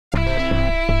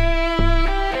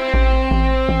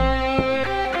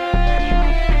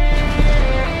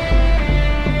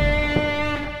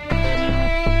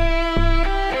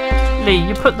Lee,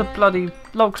 you put the bloody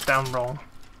logs down wrong.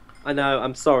 I know,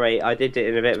 I'm sorry. I did it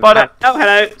in a bit Spider. of a... Oh,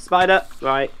 hello, spider.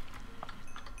 Right.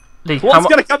 Lee, What's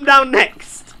going to come down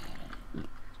next?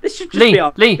 This should just be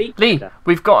our Lee,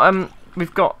 we've got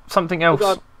something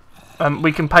else.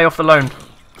 We can pay off the loan.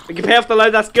 We can pay off the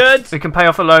loan, that's good. We can pay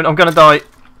off the loan. I'm going to die.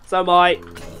 So am I.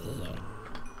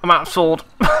 I'm out of sword.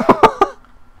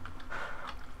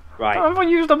 Right. I've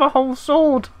used up a whole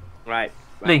sword. Right.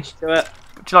 Lee, Stuart.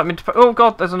 would you like me to pay? Oh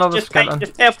god, there's another skeleton.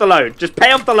 Just pay off the loan. Just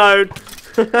pay off the loan.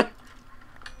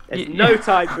 There's no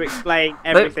time to explain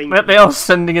everything. They are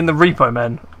sending in the repo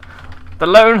men. The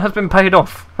loan has been paid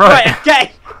off. Right.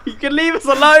 Okay. You can leave us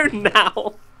alone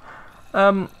now.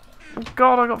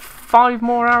 God, I got 5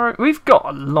 more arrows. We've got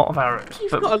a lot of arrows.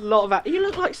 You've got a lot of arrows. You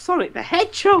look like Sonic the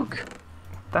Hedgehog.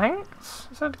 Thanks.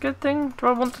 Is that a good thing? Do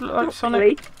I want to look like Not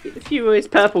Sonic? really. A few of his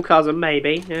purple cars are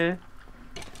maybe. Yeah.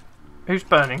 Who's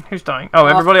burning? Who's dying? Oh,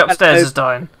 everybody upstairs is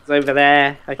dying. It's over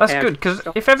there. Okay, that's good, because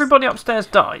if everybody upstairs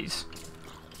dies,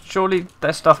 surely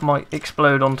their stuff might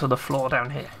explode onto the floor down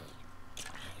here.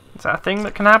 Is that a thing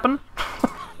that can happen?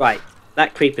 Right.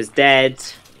 That creeper's dead.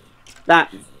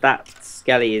 That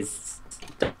Skelly is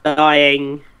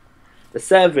dying. The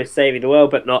server is saving the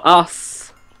world, but not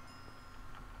us.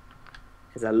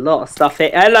 There's a lot of stuff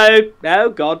here. Hello! Oh,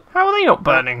 God. How are they not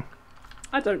burning?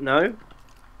 I don't know.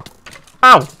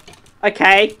 Ow!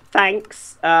 Okay,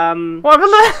 thanks. What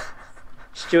happened there?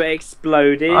 Stuart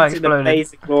exploded in a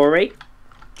blaze of glory.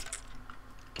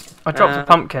 I dropped a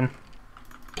pumpkin.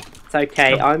 It's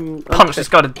okay, I'm punched this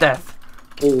guy to death.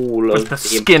 All with the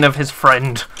skin of his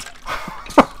friend.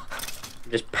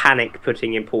 Just panic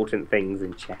putting important things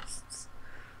in chests.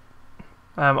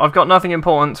 I've got nothing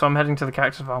important, so I'm heading to the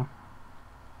cactus farm.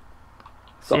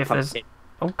 See if there's...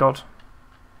 Oh god.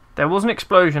 There was an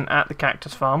explosion at the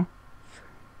cactus farm.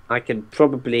 I can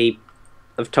probably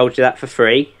have told you that for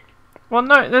free. Well,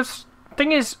 no, the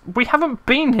thing is, we haven't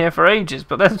been here for ages,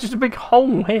 but there's just a big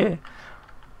hole here.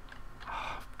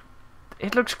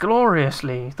 It looks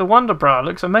gloriously. The Wonder Bra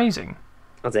looks amazing.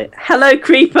 That's it. Hello,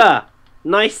 Creeper!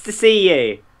 Nice to see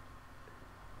you.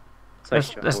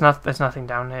 There's nothing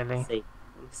down here, Lee.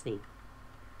 Let's see.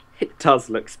 It does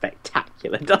look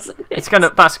spectacular, doesn't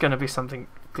it? That's gonna be something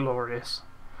glorious.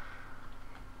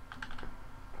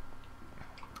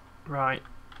 Right.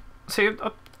 See,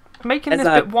 making this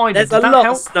bit wider. There's a lot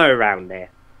of snow around here.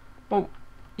 Well,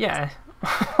 yeah.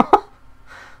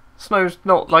 Snow's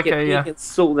not like we can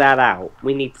sort that out.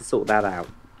 We need to sort that out.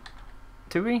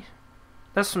 Do we?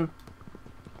 There's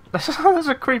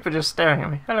a creeper just staring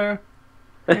at me. Hello.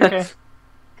 Okay.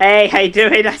 Hey, how you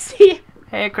doing? I see you.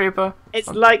 Hey, creeper. It's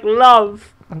like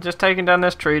love. I'm just taking down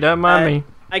this tree. Don't mind me.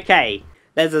 Okay.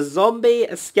 There's a zombie,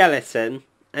 a skeleton,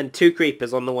 and 2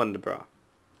 creepers on the Wonder Bra.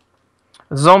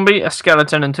 A zombie, a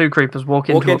skeleton, and 2 creepers walk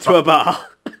into a bar.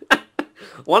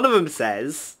 One of them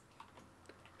says,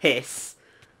 hiss.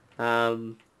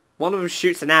 One of them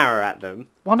shoots an arrow at them.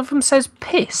 One of them says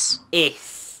piss.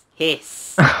 Hiss.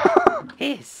 Hiss.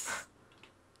 Hiss.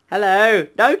 Hello.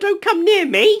 No, don't come near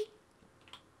me.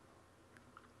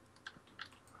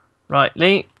 Right,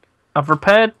 Lee. I've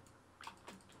repaired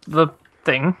the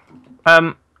thing.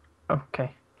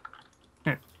 Okay.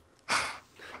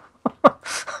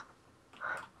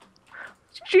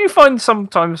 Do you find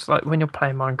sometimes, like, when you're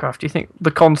playing Minecraft, do you think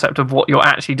the concept of what you're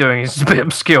actually doing is a bit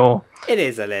obscure? It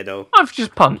is a little. I've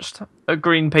just punched a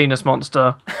green penis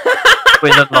monster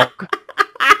with a log.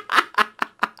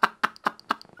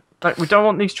 Like, we don't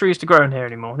want these trees to grow in here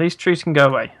anymore. These trees can go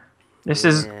away. This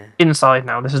is inside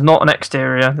now. This is not an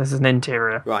exterior. This is an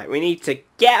interior. Right, we need to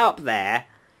get up there,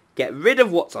 get rid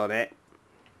of what's on it.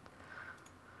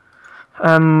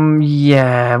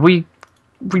 Yeah, we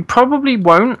probably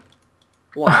won't.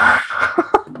 What?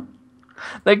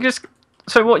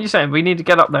 So what you're saying? We need to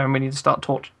get up there and we need to start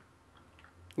torching.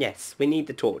 Yes, we need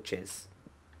the torches.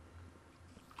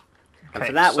 Okay, and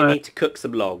for that, we need to cook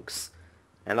some logs.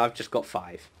 And I've just got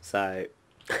 5, so...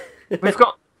 We've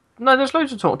got... No, there's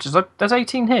loads of torches. There's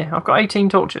 18 here. I've got 18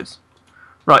 torches.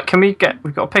 Right, we've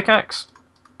got a pickaxe,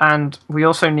 and we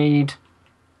also need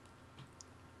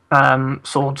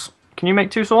swords. Can you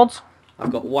make 2 swords?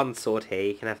 I've got 1 sword here.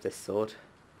 You can have this sword.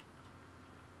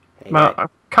 Well, I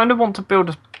kind of want to build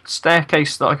a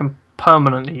staircase that I can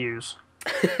permanently use.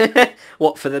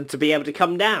 What, for them to be able to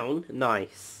come down?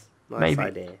 Nice. Nice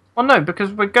idea. Well, no,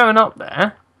 because we're going up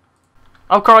there.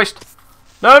 Oh, Christ.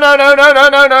 No, no, no, no, no,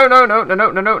 no, no, no, no, no, no,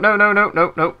 no, no, no, no, no,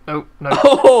 no, no, no, no.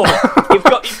 Oh, you've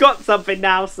got something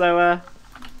now, so,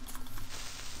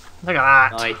 Look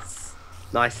at that. Nice.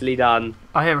 Nicely done.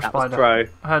 I hear a spider. Pro.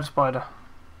 I heard a spider.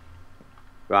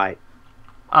 Right.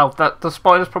 Oh, the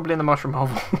spider's probably in the mushroom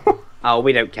hovel. Oh,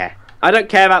 we don't care. I don't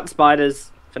care about the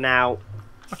spiders for now.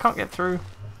 I can't get through.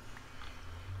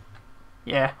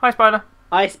 Yeah. Hi, spider.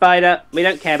 Hi, spider. We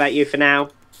don't care about you for now.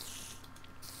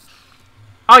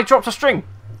 I dropped a string.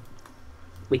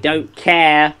 We don't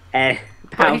care about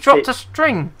But he dropped a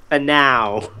string. for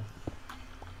now.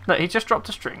 No, he just dropped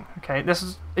a string. Okay, this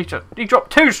is... He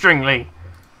dropped 2 string, Lee.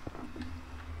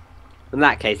 In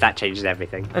that case, that changes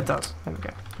everything. It does. There we go.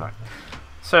 Right.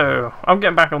 So, I'm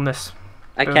getting back on this.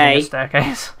 Okay.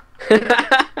 Staircase.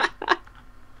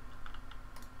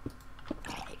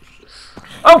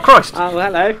 Oh, Christ! Oh,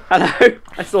 hello. Hello.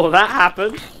 I saw that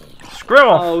happen. Screw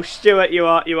off! Oh, Stuart, you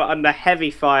are under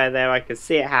heavy fire there. I can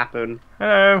see it happen.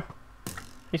 Hello.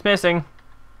 He's missing.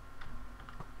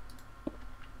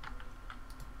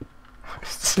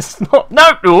 This is not...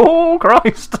 No! Oh,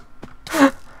 Christ!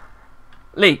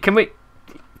 Lee, can we...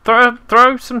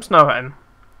 Throw some snow at him?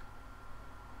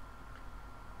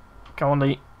 Come on,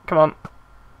 Lee. Come on.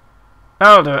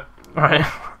 I'll do it. Right.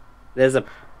 There's a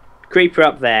creeper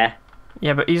up there.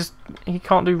 Yeah, but he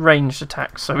can't do ranged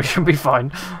attacks, so we should be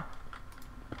fine.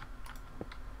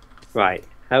 Right.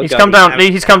 He's come down,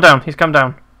 Lee. He's come down. He's come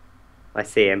down. I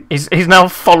see him. He's now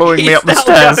following me up the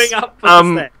stairs. Going up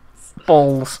the stairs.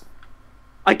 Balls.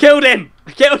 I killed him.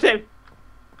 I killed him.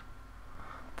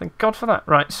 Thank God for that.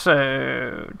 Right.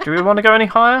 So, do we want to go any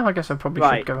higher? I guess I probably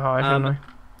should go higher, shouldn't I?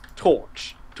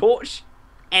 Torch. Torch.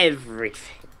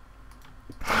 Everything.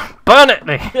 Burn it,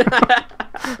 Lee.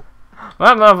 I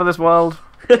have enough of this world.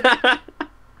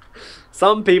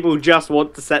 Some people just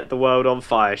want to set the world on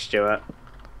fire, Stuart.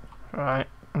 Right,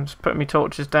 I'm just putting my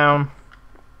torches down.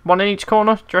 1 in each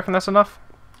corner. Do you reckon that's enough?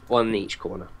 1 in each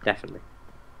corner, definitely.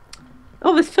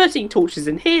 Oh, there's 13 torches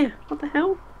in here. What the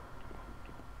hell?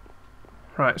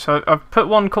 Right, so I've put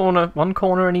one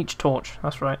corner in each torch.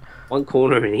 That's right. 1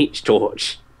 corner in each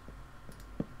torch.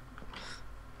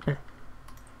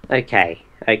 Okay,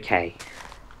 okay.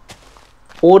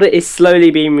 Order is slowly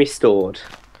being restored.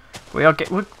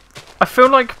 I feel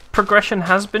like progression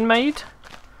has been made.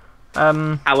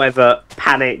 However,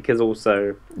 panic has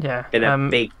also been a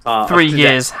big part. 3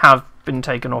 years have been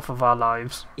taken off of our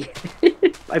lives.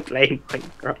 By playing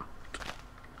Minecraft.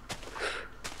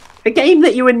 A game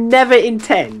that you would never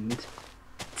intend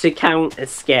to count as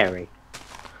scary.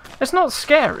 It's not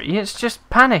scary, it's just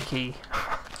panicky.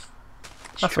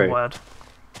 That's a word.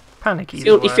 Panicky.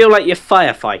 You feel like you're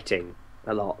firefighting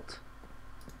a lot.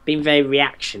 Being very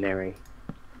reactionary.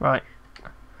 Right.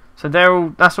 So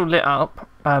that's all lit up.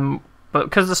 But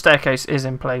because the staircase is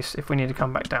in place, if we need to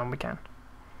come back down, we can.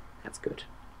 That's good.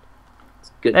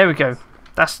 That's good. There we go.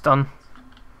 That's done.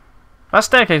 That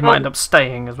staircase might end up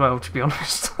staying as well, to be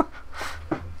honest.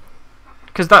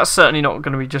 Because that's certainly not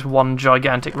going to be just one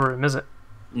gigantic room, is it?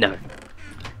 No.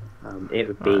 It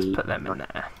would be... Let's put them in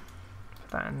there.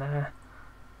 Put that in there.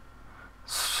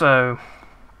 So...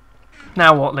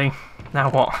 Now what, Lee? Now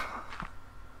what?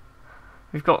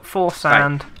 We've got 4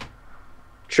 sand. Right.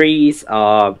 Trees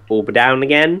are all down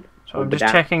again. So I'm just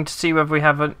checking to see whether we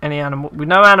have any animal.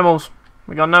 No animals.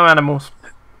 We got no animals.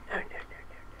 No.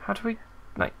 How do we...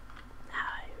 Like... No.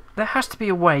 There has to be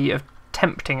a way of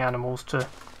tempting animals to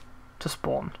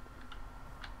spawn.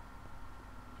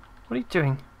 What are you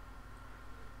doing?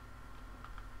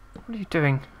 What are you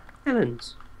doing?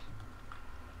 Melons.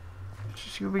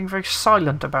 You're being very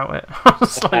silent about it. I'm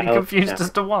slightly confused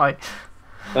as to why.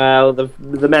 Well, the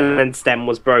melon stem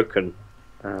was broken.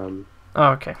 Oh,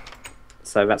 okay.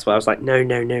 So that's why I was like, no.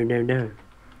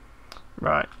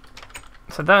 Right.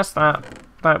 So that's that.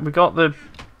 We got the...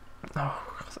 Oh,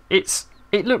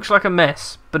 it looks like a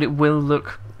mess, but it will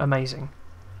look amazing.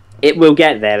 It will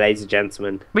get there, ladies and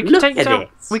gentlemen. We can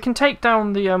take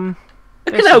down the...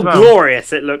 Look at how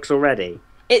glorious it looks already.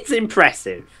 It's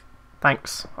impressive.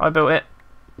 Thanks. I built it.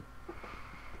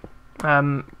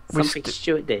 Something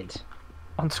Stuart did.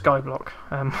 On Skyblock.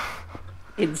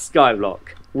 In Skyblock,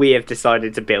 we have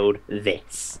decided to build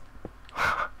this.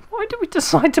 Why did we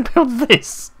decide to build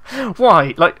this?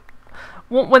 Why? Like,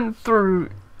 what went through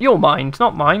your mind?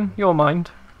 Not mine. Your mind.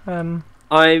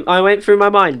 I went through my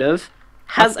mind of,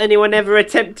 has anyone ever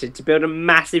attempted to build a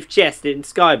massive chest in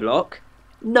Skyblock?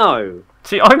 No.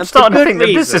 See, I'm starting to think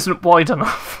that this isn't wide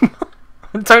enough.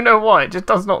 I don't know why. It just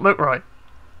does not look right.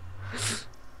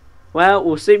 Well,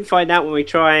 we'll soon find out when we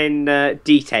try and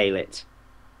detail it.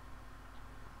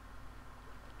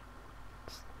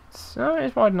 So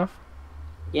it's wide enough.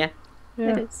 Yeah.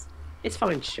 It is. It's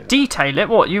fine, sure. Detail it?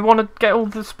 What? You want to get all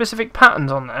the specific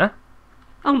patterns on there?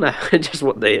 Oh no, I just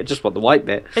want the white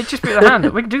bit. It'd just be the hand.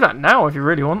 We can do that now if you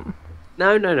really want.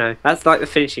 No. That's like the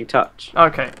finishing touch.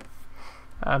 Okay.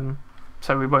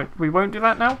 So we won't do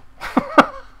that now?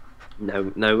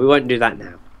 No, we won't do that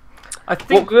now. I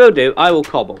think what we'll do, I will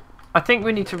cobble. I think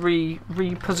we need to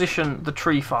reposition the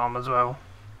tree farm as well.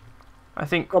 I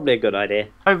think Probably a good idea.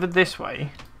 over this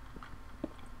way,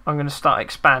 I'm going to start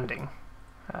expanding.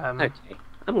 Okay,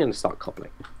 I'm going to start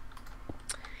cobbling.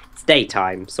 It's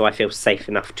daytime, so I feel safe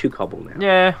enough to cobble now.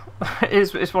 Yeah,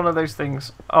 it's one of those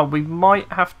things. Oh, we might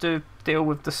have to deal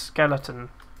with the skeleton.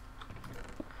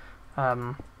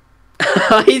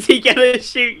 Is he going to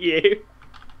shoot you?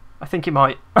 I think he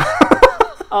might.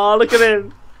 Oh, look at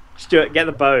him. Stuart, get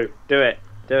the bow. Do it.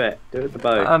 Do it. Do it with the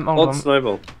bow. Hold on.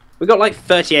 Snowball. We've got like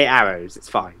 38 arrows. It's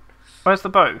fine. Where's the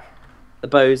bow? The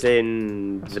bow's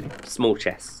in the small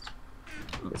chest.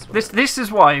 This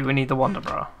is why we need the Wonder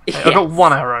Bra. Yes. I've got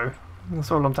 1 arrow. That's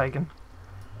all I'm taking.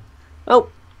 Oh,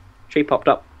 tree popped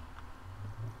up.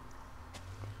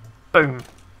 Boom.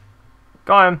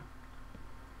 Got him.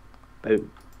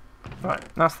 Boom. Right,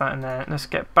 that's that in there. Let's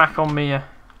get back on me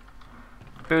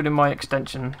building my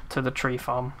extension to the tree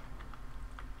farm.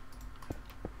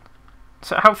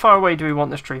 So how far away do we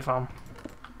want this tree farm?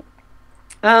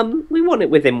 We want it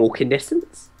within walking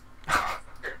distance.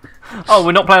 Oh,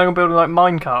 we're not planning on building like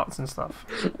mine carts and stuff.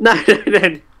 No.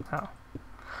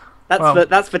 Oh.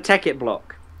 That's for Tech-It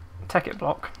block. Tech-It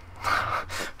block.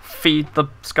 Feed the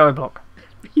Skyblock.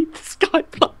 Feed the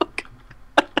Skyblock.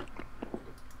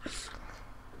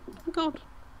 Oh God.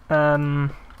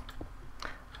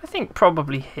 I think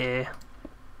probably here.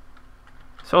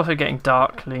 It's also getting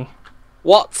darkly.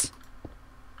 What?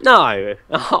 No.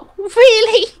 Oh,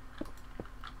 really?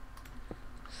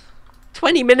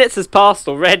 20 minutes has passed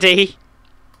already.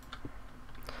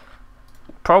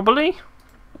 Probably.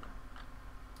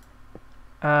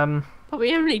 But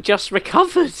we only just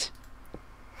recovered.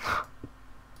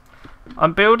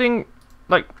 I'm building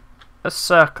like a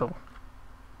circle.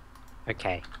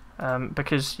 Okay.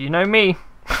 Because you know me.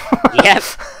 Yep.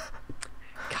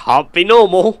 Can't be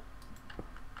normal.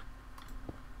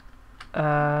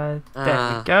 There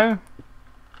we go.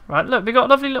 Right, look, we got a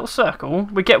lovely little circle.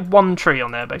 We get 1 tree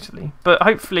on there basically, but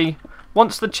hopefully,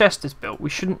 once the chest is built, we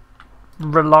shouldn't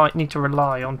need to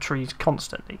rely on trees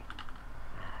constantly.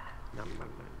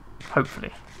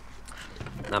 Hopefully.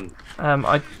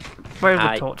 Where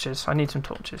are the torches? I need some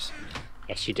torches.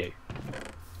 Yes, you do.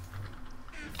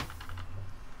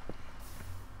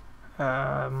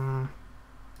 Let's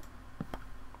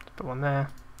put one there.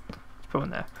 Let's put one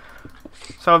there.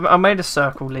 So I made a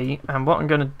circle, Lee, and what I'm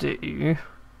going to do...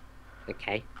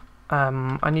 Okay.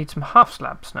 I need some half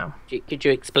slabs now. Could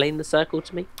you explain the circle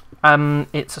to me?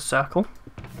 It's a circle.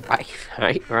 Right.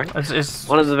 It's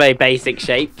one of the very basic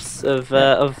shapes of.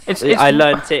 I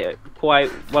learnt it while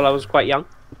I was quite young.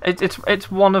 It's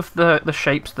one of the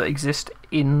shapes that exist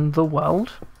in the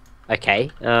world.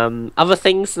 Okay. Other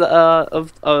things that are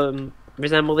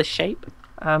resemble this shape.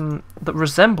 That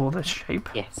resemble this shape.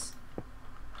 Yes.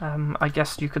 I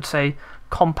guess you could say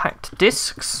compact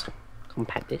discs.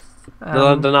 Compact discs. The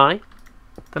London Eye.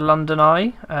 The London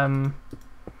Eye.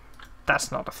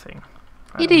 That's not a thing.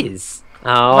 It is.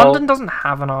 Oh. London doesn't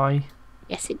have an eye.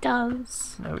 Yes, it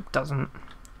does. No, it doesn't.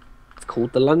 It's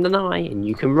called the London Eye, and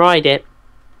you can ride it.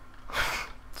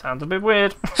 Sounds a bit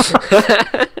weird.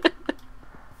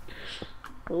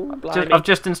 Oh, I've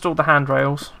just installed the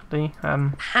handrails.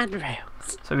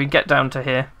 Handrails. So we get down to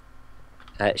here.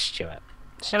 Stuart.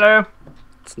 Hello.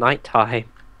 It's night time.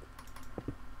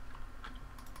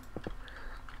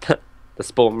 The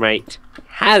spawn rate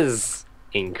has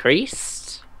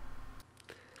increased.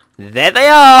 There they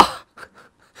are!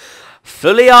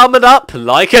 Fully armoured up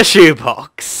like a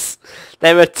shoebox.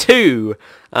 There are 2.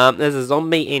 There's a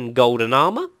zombie in golden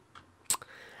armour.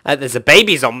 There's a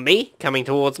baby zombie coming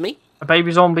towards me. A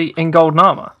baby zombie in golden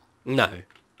armour? No.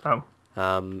 Oh.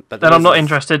 But then I'm not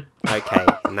interested. Okay,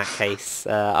 in that case,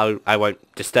 I won't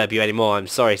disturb you anymore. I'm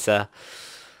sorry, sir.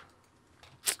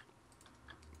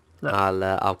 Look.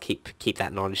 I'll keep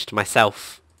that knowledge to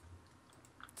myself.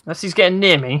 Unless he's getting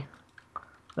near me,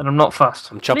 then I'm not fussed.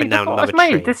 I'm chopping down what another I've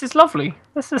made. tree. This is lovely.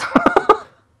 This is.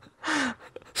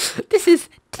 This is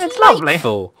it's lovely.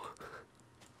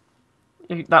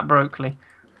 That broke, Lee.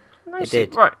 It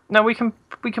did. Right now we can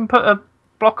put a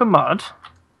block of mud.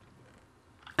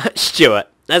 Stuart,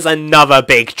 there's another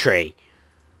big tree.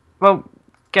 Well,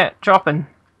 get chopping.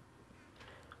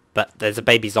 But there's a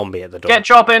baby zombie at the door. Get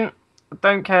chopping.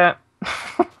 Don't care.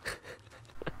 Do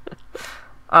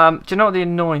you know what the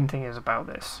annoying thing is about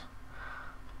this?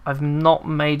 I've not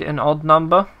made an odd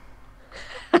number.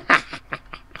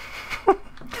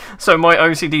 So my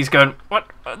OCD's going,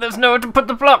 what? There's nowhere to put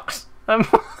the blocks.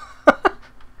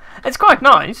 It's quite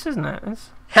nice, isn't it?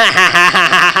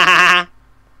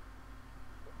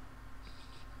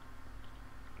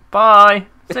 Bye.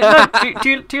 So, no,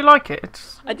 do you like it?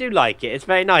 I do like it. It's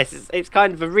very nice. It's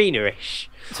kind of arena-ish.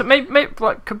 So maybe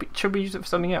like should we use it for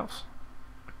something else?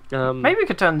 Maybe we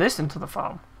could turn this into the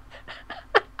farm.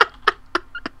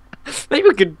 Maybe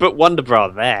we could put Wonder Bra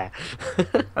there.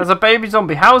 As a baby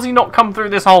zombie, how has he not come through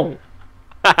this hole?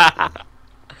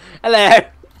 Hello.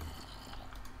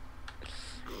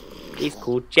 He's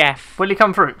called Jeff. Will he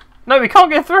come through? No, we can't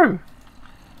get through.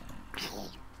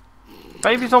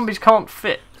 Baby zombies can't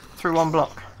fit through one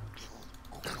block.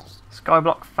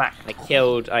 Skyblock fact.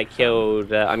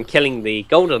 I'm killing the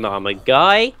golden armor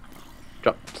guy.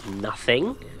 Dropped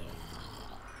nothing.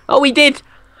 Oh, we did!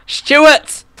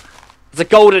 Stuart! There's a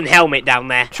golden helmet down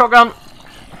there. Shotgun.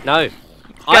 No.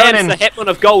 I am the Hitman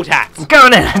of Gold Hats. I'm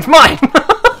going in. It's mine.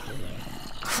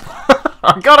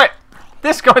 I got it.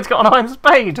 This guy's got an iron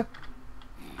spade.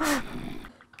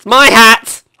 It's my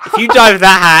hat. If you die with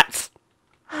that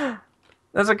hat.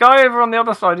 There's a guy over on the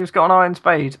other side who's got an iron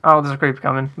spade. Oh, there's a creeper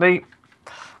coming. Lee.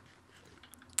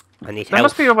 I need help. There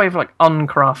must be a way of like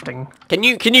uncrafting. Can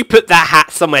you put that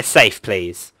hat somewhere safe,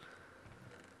 please?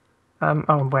 Oh,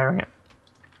 I'm wearing it.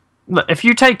 Look, if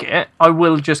you take it, I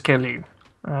will just kill you.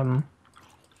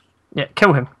 Yeah,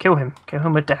 kill him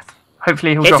with death.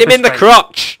 Hopefully he'll drop hit him his in the spade.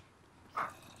 crotch.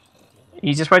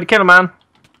 Easiest way to kill a man.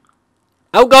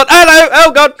 Oh god! Hello!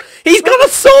 Oh god! He's got a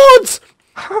sword!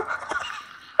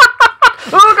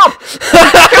 Oh god!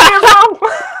 Kill me as well!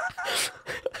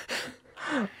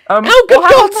 Oh good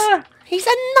what happened god! there? He's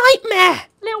a nightmare!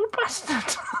 Little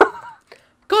bastard!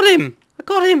 Got him! I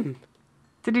got him!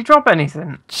 Did he drop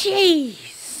anything?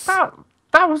 Jeez!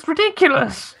 That was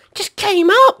ridiculous! Just came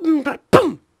up and like,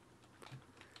 boom!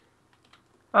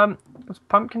 There's a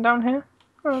pumpkin down here?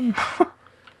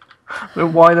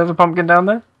 Why there's a pumpkin down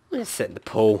there? Let's sit in the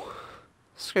pool.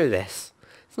 Screw this.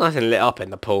 It's nice and lit up in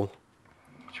the pool.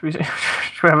 Should we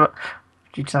have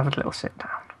you just have a little sit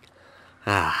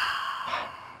down?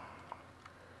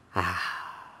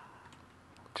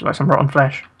 Do you like some rotten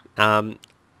flesh?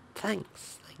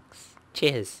 Thanks.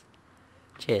 Cheers.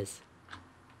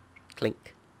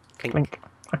 Clink. Clink.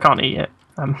 I can't eat it.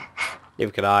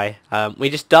 Neither could I. We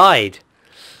just died.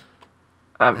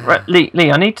 Right, Lee,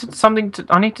 I need to do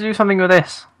something with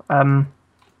this.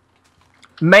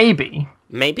 Maybe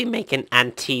make an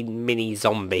anti-mini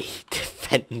zombie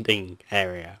defending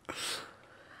area.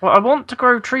 Well, I want to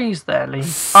grow trees there, Lee.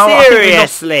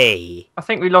 Seriously? I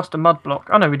think we lost a mud block.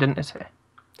 Oh no, we didn't. It's here.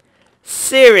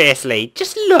 Seriously,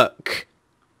 just look.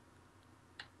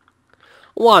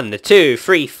 1, 2,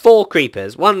 3, 4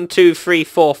 creepers. 1, 2, 3,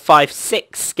 4, 5,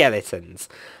 6 skeletons.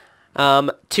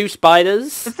 2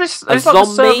 spiders. Is this a like zombie? the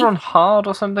server on hard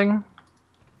or something?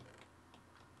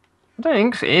 I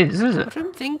don't think it is it? I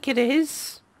don't think it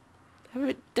is. Oh,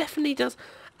 it definitely does.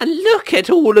 And look at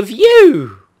all of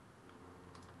you.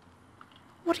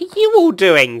 What are you all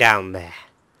doing down there?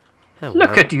 Oh,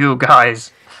 Look at you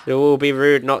guys. It will be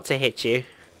rude not to hit you.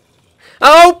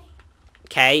 Oh!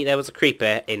 Okay, there was a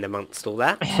creeper in amongst all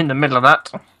that. In the middle of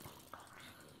that.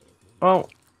 Well,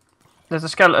 there's a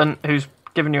skeleton who's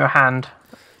giving you a hand.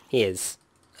 He is.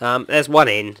 There's one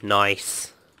in.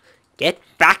 Nice. Get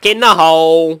back in the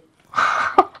hole.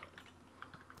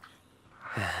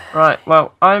 Right,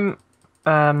 well, I'm...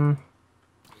 No,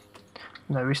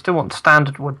 we still want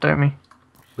standard wood, don't we?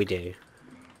 We do.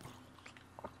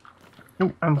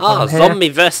 Ooh, Oh, zombie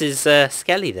versus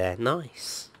Skelly there.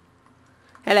 Nice.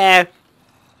 Hello.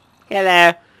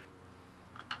 The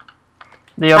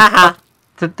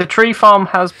tree farm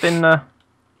has been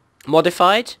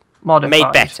Modified? modified.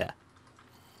 Made better.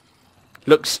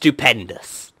 Looks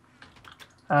stupendous.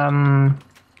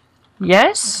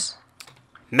 Yes?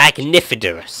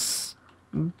 Magniferous.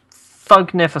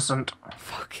 Thugnificent.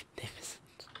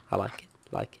 Magnificent. I like it.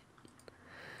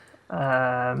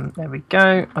 There we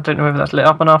go. I don't know whether that's lit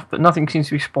up enough, but nothing seems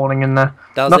to be spawning in there.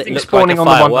 Does it Nothing's look spawning like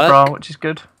a on the Wonder firework? Bra, which is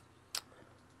good.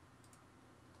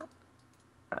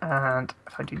 And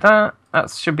if I do that, that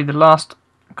should be the last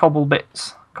cobbly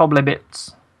bits.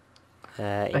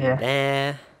 In Here.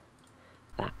 there.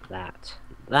 That.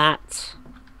 That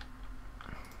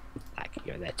can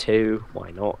go there too.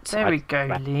 Why not? There we go,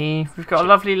 Lee. We've got a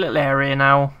lovely little area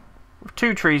now. With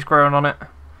 2 trees growing on it.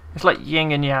 It's like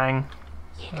yin and yang.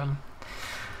 Let's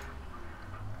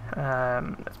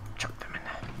chuck them in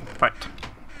there. Right.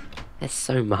 There's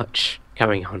so much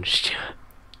going on, Stuart.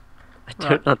 I Right.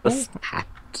 don't understand.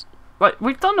 Like,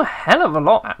 we've done a hell of a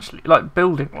lot, actually. Like,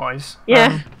 building-wise.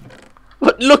 Yeah.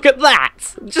 But look at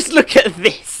that! Just look at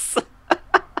this!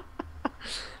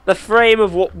 The frame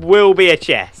of what will be a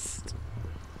chest.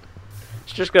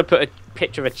 Just going to put a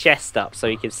picture of a chest up so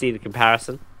you can see the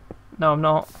comparison. No, I'm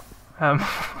not. Um,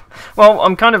 well,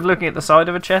 I'm kind of looking at the side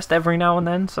of a chest every now and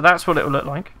then, so that's what it will look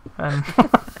like.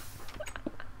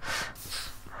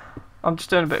 I'm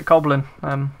just doing a bit of cobbling.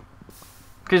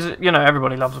 Because, you know,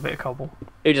 everybody loves a bit of cobble.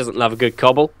 Who doesn't love a good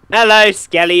cobble? Hello,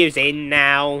 Skelly, who's in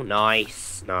now.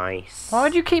 Nice, nice. Why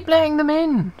do you keep letting them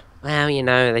in? Well, you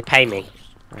know, they pay me.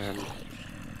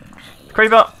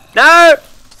 Creeper! No!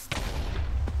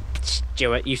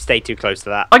 Stuart, you stay too close to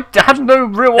that. I had no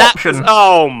real option.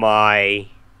 Oh my.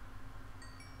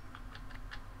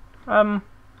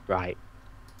 Right.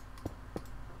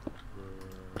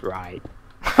 Right.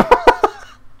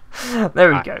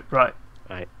 There we go. Right.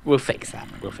 Right. We'll fix that.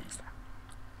 We'll fix that.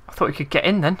 I thought we could get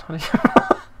in then.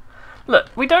 Look,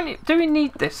 we don't need... Do we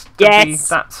need this to be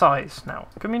that size now?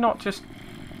 Can we not just...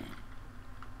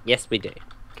 Yes, we do.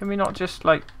 Can we not just,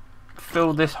 like,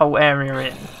 fill this whole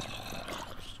area in?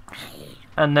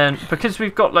 And then, because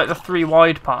we've got, like, the 3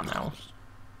 wide part now.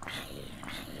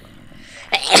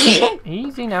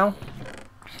 Easy now.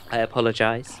 I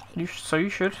apologise. So you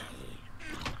should.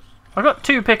 I got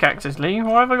 2 pickaxes, Lee.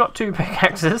 Why have I got 2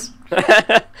 pickaxes?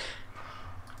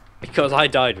 Because I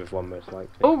died with one, most likely.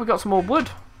 Oh, we got some more wood.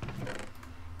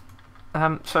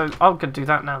 So I'm gonna do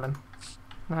that now then.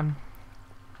 I'm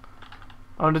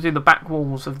gonna do the back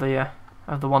walls of the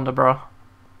Wonder Bra.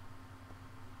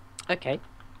 Okay.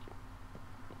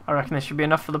 I reckon this should be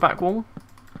enough for the back wall.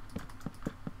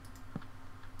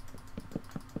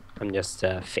 I'm just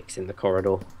fixing the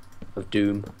corridor of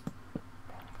doom.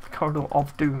 The corridor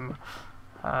of doom.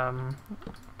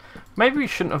 Maybe we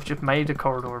shouldn't have just made a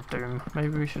corridor of doom.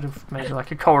 Maybe we should have made like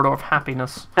a corridor of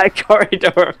happiness. A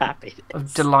corridor of happiness.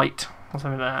 Of delight. Or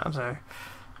something like that. So.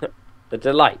 The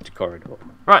delight corridor.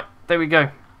 Right, there we go.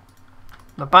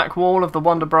 The back wall of the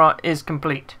Wonder Bra is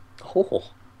complete.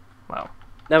 Oh. Well.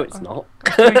 No, it's not.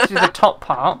 I'm going to do the top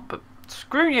part, but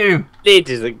screw you. It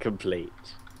isn't complete.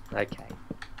 Okay.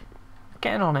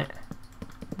 Getting on it.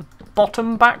 The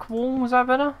bottom back wall, was that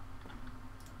better?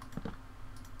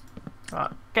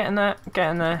 Right, get in there,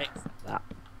 get in there. I accept that.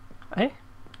 Eh?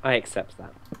 I accept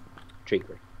that.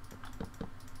 Trickery.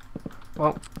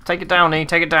 Well, take it down, E,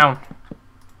 take it down.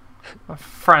 A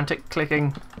frantic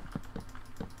clicking.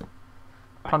 Right.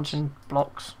 Punching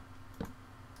blocks.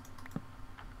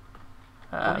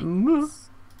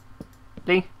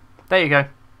 Lee, there you go.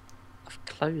 I've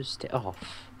closed it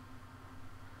off.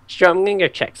 Sure, I'm going to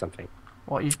go check something.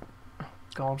 What you... Oh,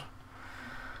 God.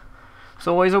 It's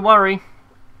always a worry.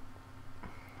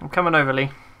 I'm coming over,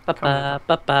 Lee. Ba ba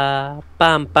ba ba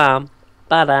bam bam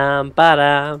ba dam ba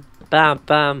dam bam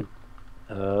bam.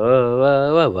 Oh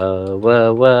whoa whoa whoa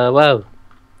whoa whoa whoa.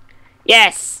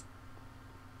 Yes.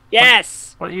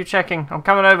 Yes. What are you checking? I'm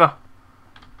coming over.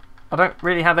 I don't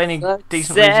really have any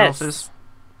decent resources.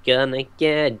 Gonna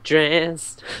get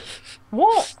dressed.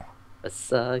 What? A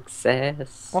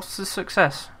success. What's the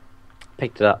success?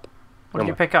 Picked it up. What did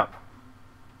you pick up?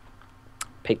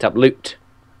 Picked up loot.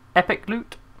 Epic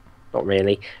loot? Not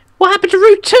really. What happened to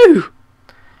Route 2?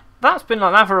 That's been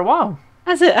like that for a while.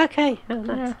 Has it? Okay. Oh,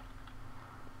 nice. Yeah.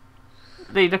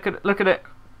 Lee, look at it.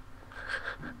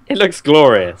 It looks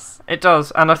glorious. It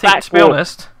does, and I think, to be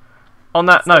honest, on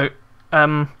that note,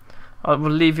 I will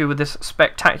leave you with this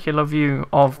spectacular view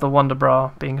of the Wonder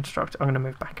Bra being constructed. I'm going to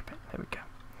move back a bit. There we go.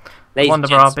 The Wonder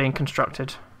Bra being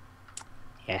constructed.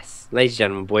 Yes, ladies and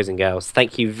gentlemen, boys and girls,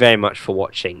 thank you very much for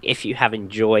watching. If you have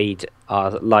enjoyed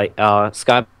our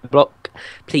Skyblock,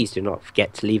 please do not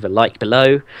forget to leave a like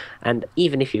below. And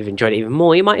even if you've enjoyed it even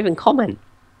more, you might even comment.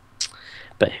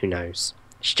 But who knows?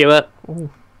 Stuart, Ooh.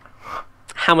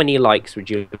 How many likes would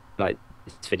you like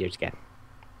this video to get?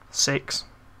 6.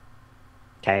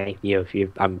 Okay,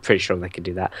 I'm pretty sure they could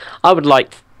do that. I would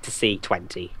like to see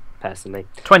 20, personally.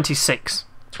 26.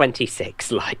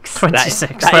 26 likes.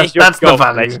 26. That's the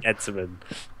value. Ladies and gentlemen.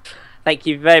 Thank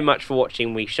you very much for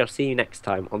watching. We shall see you next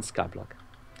time on Skyblock.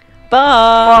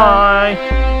 Bye.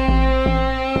 Bye.